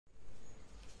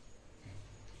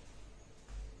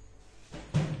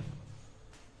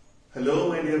Hello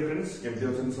my dear friends केमती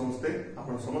अछन समस्ते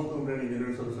आपण समस्त फ्रेंड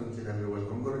इंजीनियरिंग सॉल्यूशन चैनल रे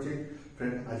वेलकम करूची।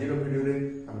 फ्रेंड आज रो वीडियो रे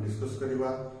हम डिस्कस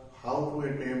करबा how to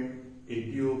attempt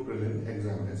ATO prelim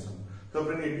examination. तो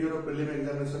फ्रेंड ATO रो प्रीलिम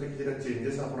एग्जामिनेशन रे किरा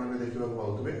चेंजेस आपण में देखिबा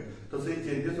पाउतबे। तो सेही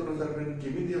चेंजेस अनुसार फ्रेंड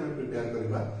केमिति हम प्रिपेयर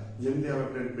करबा जेमति हम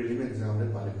फ्रेंड प्रीलिम एग्जाम रे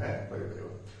क्वालिफाई करि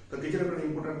परबा। तो किछरा फ्रेंड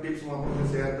इंपोर्टेंट टिप्स हम आपन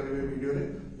शेयर करबे वीडियो रे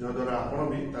जो द्वारा आपण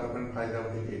भी तार फ्रेंड फायदा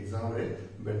उठे एग्जाम रे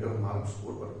बेटर मार्क्स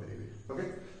स्कोर कर परिबे। Okay,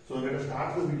 so let us start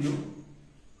the video.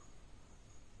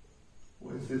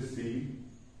 ossc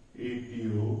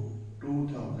ATO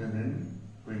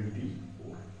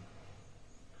 2024।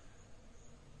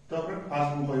 तो अपन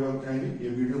फास्ट में कहबा चाहिए ये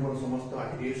वीडियो पर समस्त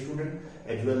ITA student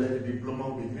as well as diploma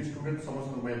और डिग्री स्टूडेंट समस्त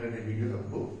मोबाइल रे वीडियो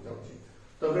आपको जाउची।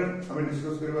 तो फ्रेंड हमें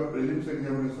डिस्कस करबा प्रीलिम्स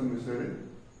एग्जामिनेशन विषय रे,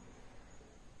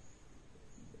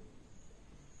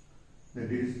 दैट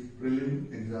इज प्रीलिम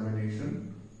एग्जामिनेशन।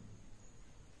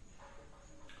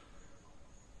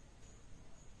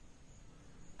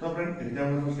 तो फ्रेंड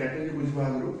एग्जामिनेशन स्ट्रेटजी बुझबा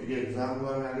आगरो ये एग्जाम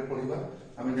द्वारा आगे पढिबा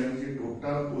हमें जानि छी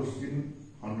टोटल क्वेश्चन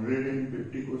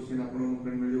 150 क्वेश्चन आपन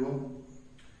फ्रेंड मिलिबो।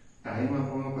 टाइम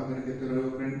आपन पाखरे केते रहबो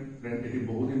फ्रेंड एटी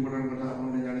बहुत इंपोर्टेंट कथा आपन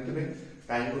ने जानितबे।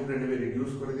 टाइम को फ्रेंड बे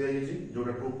रिड्यूस कर दिया जायछि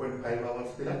जोटा 2.5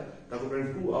 आवर्स थिला ताको फ्रेंड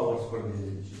 2 आवर्स कर दिया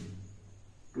जायछि।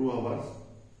 2 आवर्स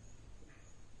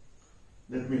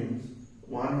दैट मींस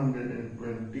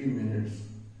 120 मिनिट्स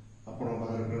आपन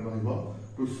पाखरे फ्रेंड रहबो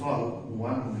to solve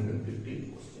 150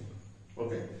 question.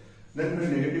 Okay, then the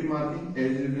negative marking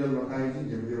as usual रखा है जी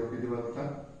जेमति रखि दिबा कथा।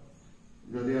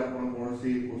 जदि आपण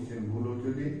कोनसी क्वेश्चन भूल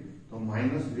होचि तो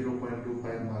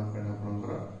 -0.25 मार्क पे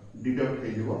आपनकर डिडक्ट हे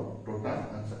जिवो टोटल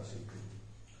आंसर शीट।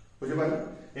 बुझे बाले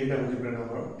एटा बुझि प्रेरणा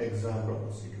हमर एग्जाम रो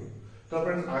प्रोसीड्यूर। तो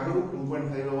फ्रेंड्स आगु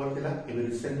 2.5 आवर थिला एबे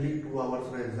रिसेंटली 2 आवर्स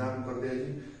रे एग्जाम कर दिया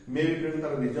जी। मे बी फ्रेंड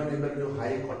तार रीजन एबे जो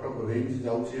हाई कट ऑफ रेंज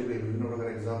जाउ छे विभिन्न प्रकार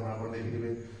एग्जाम आपण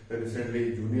देखिबे। Recently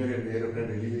junior and air friend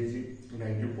release हेछि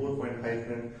 94.5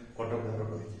 friend cut off दार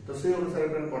रही। तो से अनुसार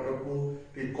फ्रेंड कट ऑफ को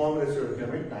टी कम रेशियो रखि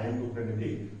हमें टाइम को friend T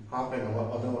half an hour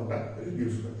आधा घंटा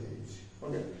रिड्यूस कर दिया हेछि।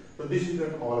 ओके, तो this is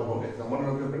all about exam. One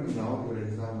of the friend now your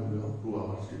exam will have 2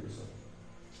 hours duration.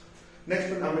 Next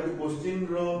friend हमें जो क्वेश्चन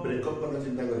रो ब्रेकअप करना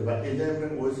चिंता करबा ए जाय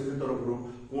फ्रेंड ओएससी तरफ रो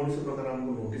कोन से प्रकार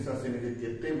हमको नोटिस आसे जे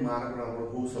केते मार्क रो हमरो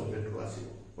को सब्जेक्ट को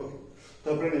आसीबो। ओके, तो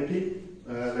फ्रेंड एठी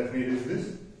लेट मी रीड दिस।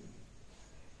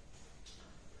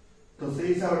 तो से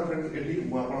हिसाब फ्रेंड्स एठी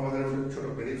मु आपन मदर एक छोटो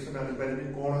प्रेडिक्शन आनि पारिबी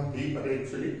कोन हेई पारे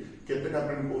एक्चुअली केतेटा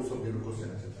फ्रेंड को सब्जेक्ट क्वेश्चन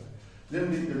आसे पारे। GeM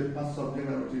this the first subject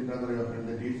हम चिंता करबा फ्रेंड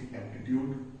दैट इज एप्टीट्यूड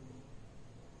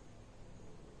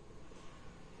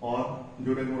और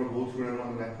जोटे मोर बहुत स्टूडेंट मान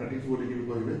मैथमेटिक्स बोली कि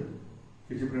कहबे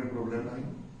किछि फ्रेंड प्रॉब्लम नाही।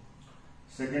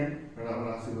 सेकंड फ्रेंड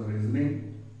हमरा आसीबो रीजनिंग,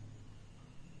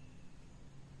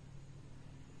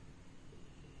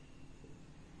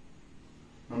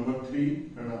 नंबर 3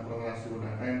 फ्रेंड हमरा आसीबो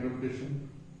data interpretation,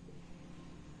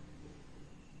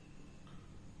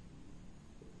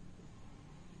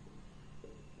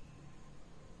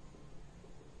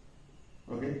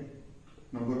 okay.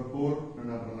 Number 4 friend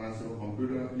हमरा आसीबो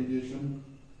कंप्यूटर एप्लीकेशन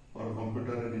और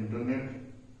computer and internet.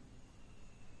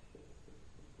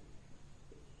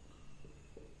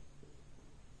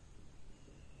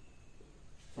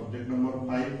 Subject number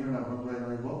 5 friend आपन को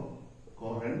रहबो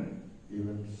करंट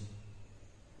इवेंट्स।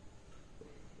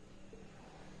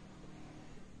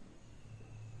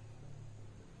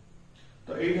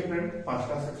 तो एट फ्रेंड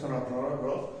पांचटा सेक्शन आपन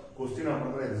रो क्वेश्चन आपन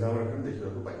को एग्जाम रे फ्रेंड देखिबा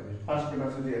को पाइबे। फर्स्ट फ्रेंड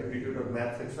आसे एप्टीट्यूड और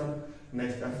मैथ सेक्शन,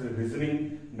 नेक्स्ट आसे reasoning,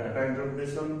 data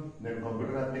interpretation, then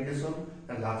computer application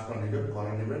and last one is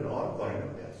current event और करंट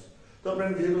अफेयर्स। तो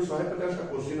फ्रेंड जे 150 टा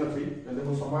क्वेश्चन अछि जदि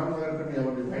मो समान भाग पे हम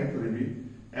डिवाइड करबी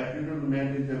aptitude math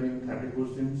is having 30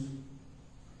 questions,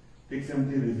 ठीक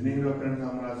सेमती रीजनिंग रो फ्रेंड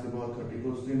हमरा आसीबो 30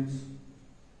 क्वेश्चंस,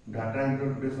 डाटा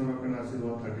इंटरप्रिटेशन रो friend आसीबो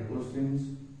 30 questions,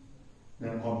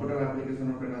 then computer application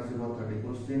रो फ्रेंड आसीबो 30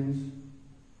 क्वेश्चंस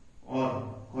और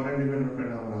करंट इवेंट रो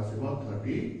फ्रेंड हमरा आसीबो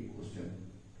 30 क्वेश्चन।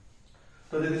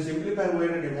 तो यदि सिंपलीफाई वे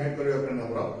रे डिवाइड करियो फ्रेंड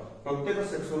हमरा प्रत्येक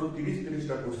सेक्शन रो 30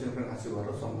 टा क्वेश्चन फ्रेंड आसीबार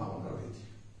संभावना रही।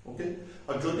 ओके,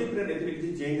 और जदि फ्रेंड एथि किछि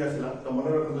चेंज आसला तो मन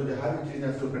रखतो जे हार चेंज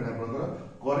आसो फ्रेंड आपनकर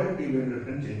करंट इवेंट रे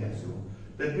फ्रेंड चेंज आसो।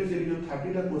 दैट मींस ये जो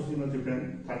 30 टा क्वेश्चन अछि फ्रेंड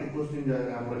 30 क्वेश्चन जाय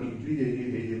हमरा इंक्रीज हे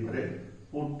पारे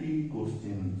 40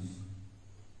 क्वेश्चंस।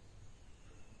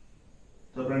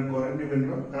 तो फ्रेंड करंट इवेंट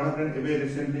रो कारण फ्रेंड एबे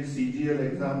रिसेंटली सीजीएल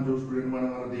एग्जाम जो स्टूडेंट मान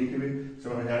हमरा देइथिबे से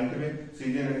माने जानथिबे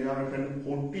सीजीएल एग्जाम फ्रेंड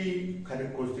 40 खाली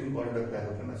क्वेश्चन करंट अफेयर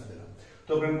फ्रेंड आसला।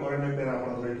 तो फ्रेंड करंट अफेयर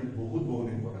आपन एठी बहुत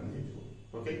इंपोर्टेंट हे।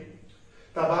 ओके,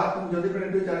 ता बाद जदि फ्रेंड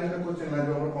 40 टा क्वेश्चन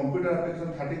लागो हमर कंप्यूटर एप्लीकेशन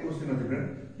 30 क्वेश्चन अछि फ्रेंड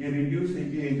ये रिड्यूस हे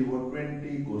कि जिवो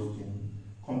 20 क्वेश्चन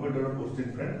कंप्यूटर क्वेश्चन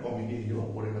फ्रेंड कमी कि जिवो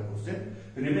 40 टा क्वेश्चन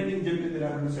रिमेनिंग जेमति दिला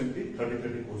हमर सेमति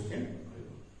 30 क्वेश्चन।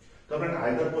 तो फ्रेंड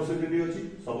आइदर पॉसिबिलिटी अछि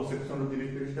सब सेक्शन रो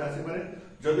 30 टा आसी पारे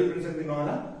जदि फ्रेंड सेमति न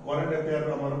होला करंट अफेयर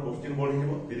रो हमर क्वेश्चन बढ़ी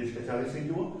जिवो 30 टा 40 हे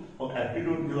जिवो और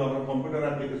एप्टीट्यूड जो हमर कंप्यूटर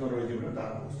एप्लीकेशन रहि जिवो तार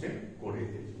क्वेश्चन 20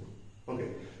 हे जिवो ओके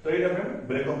तो एटा friend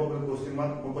breakup of question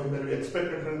mark को कहि परबे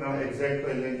एक्सपेक्टेड फ्रेंड ना एग्जैक्ट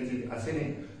तो एलाइन किछि आसेनी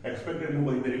एक्सपेक्टेड मु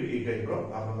कहि परबे ए टाइप रो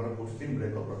आपनकर क्वेश्चन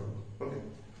ब्रेकअप रो okay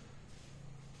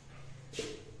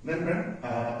then friend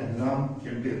exam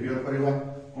केमति appear करबा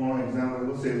कोन एग्जाम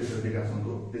रो से विषय टिका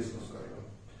संतो डिस्कस करबा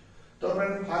तो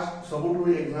फ्रेंड फर्स्ट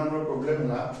सबुठु एग्जाम रो प्रॉब्लम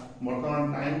होला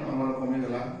वर्तमान टाइम हमर कमी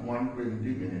गला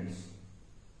 120 मिनिट्स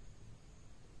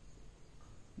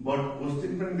बट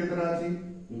क्वेश्चन फ्रेंड केतरा अछि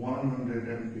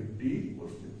 150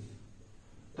 क्वेश्चंस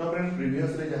तो फ्रेंड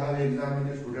प्रीवियस रे जहां एग्जाम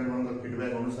में स्टूडेंट मन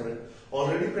फीडबैक अनुसार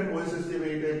ऑलरेडी फ्रेंड ओएसएससी में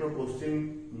ए टाइप रो क्वेश्चन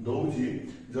दउजी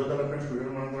जो द्वारा फ्रेंड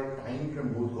स्टूडेंट मन टाइम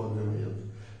फ्रेंड बहुत कम हो जाउछ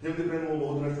जेमति फ्रेंड मो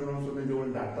बहुत स्टूडेंट सब जो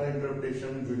डाटा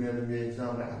इंटरप्रिटेशन जूनियर में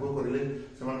एग्जाम रे आगो करले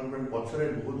समान फ्रेंड पछरे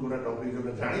बहुत गुडा टॉपिक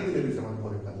जो जानि दिले भी समान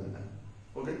करे पाले ना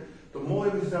ओके तो मो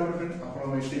ए हिसाब रे फ्रेंड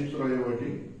आपण में टिप्स रहयो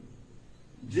बटी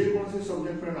जे कोन से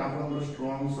सब्जेक्ट फ्रेंड आपण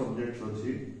स्ट्रांग सब्जेक्ट्स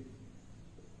अछि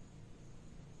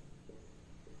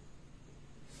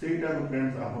सेटा को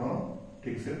फ्रेंड्स आपण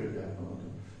ठीक से प्रिपेयर करो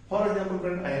for example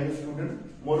friend I am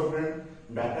student more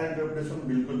friend data interpretation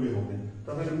बिल्कुल भी होने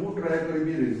तो मैंने मु ट्राई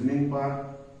करबी reasoning part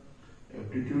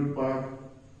aptitude part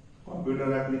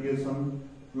computer application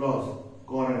plus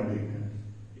current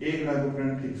events एक लागू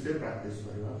फ्रेंड ठीक से प्रैक्टिस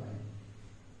करबा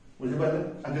बुझि पाले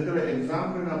आ जेतले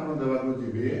एग्जाम फ्रेंड आपण देबा को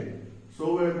जिबे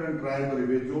सो वे फ्रेंड ट्राई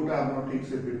करबे जोटा आपण ठीक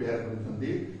से प्रिपेयर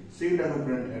करछंती सेटा को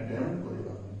फ्रेंड अटेम्प्ट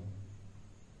करबा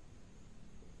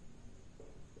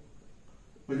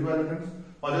बुझि पाले फ्रेंड्स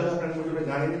अजय फ्रेंड को जो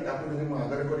जानि ताको जदि म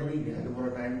आगर करबी निहात मोर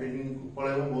टाइम टेकिंग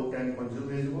पळेबो बहुत टाइम कंज्यूम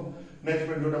हे जबो नेक्स्ट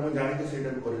फ्रेंड जोटा म जानि के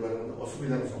सेटा को करबार मते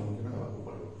असुविधार सम्मुखीन हेबा को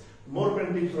पड़ो मोर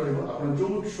फ्रेंड टिप्स रहबो आपण जो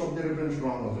सब्जेक्ट फ्रेंड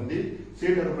स्ट्रांग होतंदी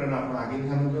सेटा को फ्रेंड आपण आगे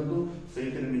ध्यान दियंतु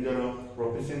सेतिर निजर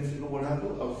प्रोफिशिएंसी को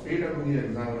बढ़ातु और सेटा को ही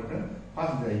एग्जाम रे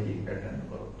फर्स्ट जाई की अटेंड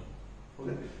करो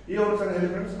ओके ये अनुसार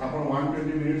हेले फ्रेंड्स आपण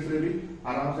 120 मिनिट्स रे भी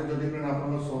आराम से जदि फ्रेंड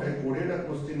आपण 120 टा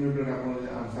क्वेश्चन में फ्रेंड आपण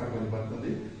आंसर कर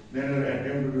पातंदी then your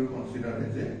attempt will be considered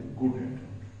as a good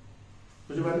attempt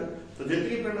बुझि पाले तो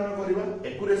जेति फ्रेंड हम करबा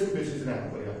एक्यूरेसी बेसिस रे हम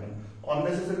करबा फ्रेंड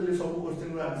अननेसेसरीली सब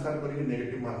क्वेश्चन में आंसर करके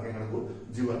नेगेटिव मार्किंग को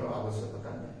जीवन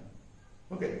आवश्यकता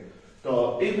नहीं ओके तो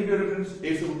ए वीडियो रे फ्रेंड्स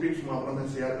ए सब टिप्स म आपन से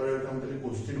शेयर करे चाहते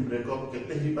क्वेश्चन ब्रेकअप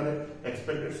केते ही पारे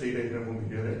एक्सपेक्टेड सही टाइप रे हम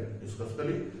वीडियो रे डिस्कस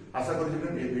करी आशा करी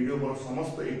फ्रेंड ए वीडियो मोर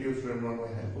समस्त एटीओ स्टूडेंट मन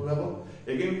में हेल्पफुल हो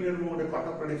अगेन फ्रेंड मो गोटे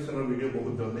कट ऑफ प्रेडिक्शन वीडियो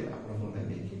बहुत जल्दी आपन सुने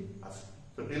नेकी आस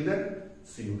so till then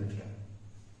see you next time.